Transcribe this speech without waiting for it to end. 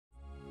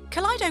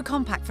CoLiDo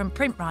Compact from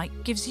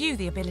PrintRite gives you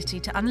the ability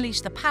to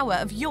unleash the power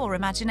of your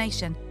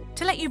imagination,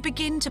 to let you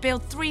begin to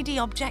build 3D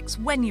objects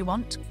when you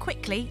want,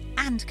 quickly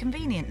and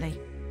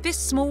conveniently. This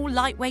small,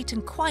 lightweight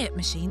and quiet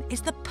machine is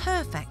the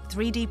perfect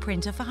 3D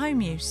printer for home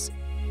use.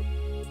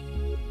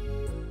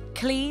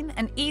 Clean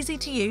and easy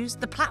to use,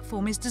 the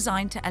platform is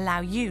designed to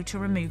allow you to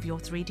remove your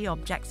 3D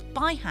objects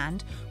by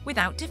hand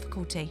without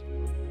difficulty.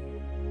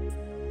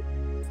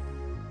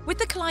 With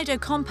the CoLiDo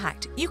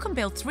Compact, you can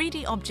build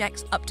 3D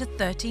objects up to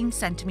 13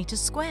 centimeters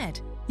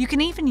squared. You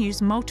can even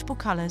use multiple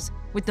colours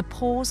with the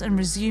pause and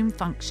resume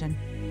function.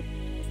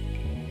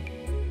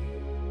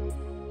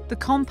 The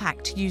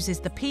Compact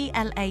uses the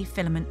PLA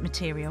filament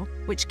material,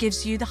 which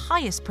gives you the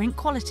highest print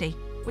quality,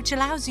 which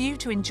allows you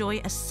to enjoy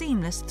a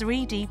seamless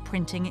 3D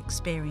printing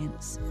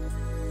experience.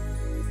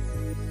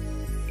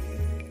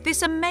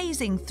 This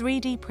amazing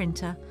 3D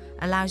printer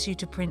allows you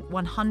to print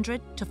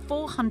 100 to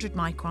 400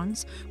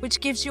 microns, which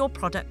gives your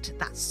product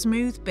that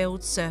smooth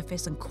build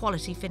surface and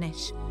quality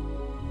finish.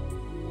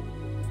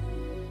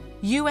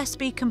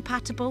 USB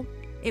compatible,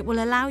 it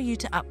will allow you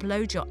to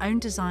upload your own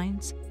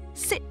designs.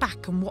 Sit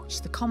back and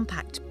watch the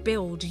Compact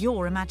build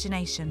your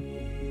imagination.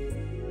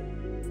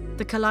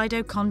 The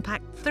CoLiDo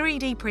Compact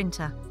 3D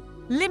printer,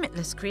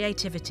 limitless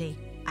creativity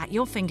at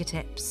your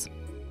fingertips.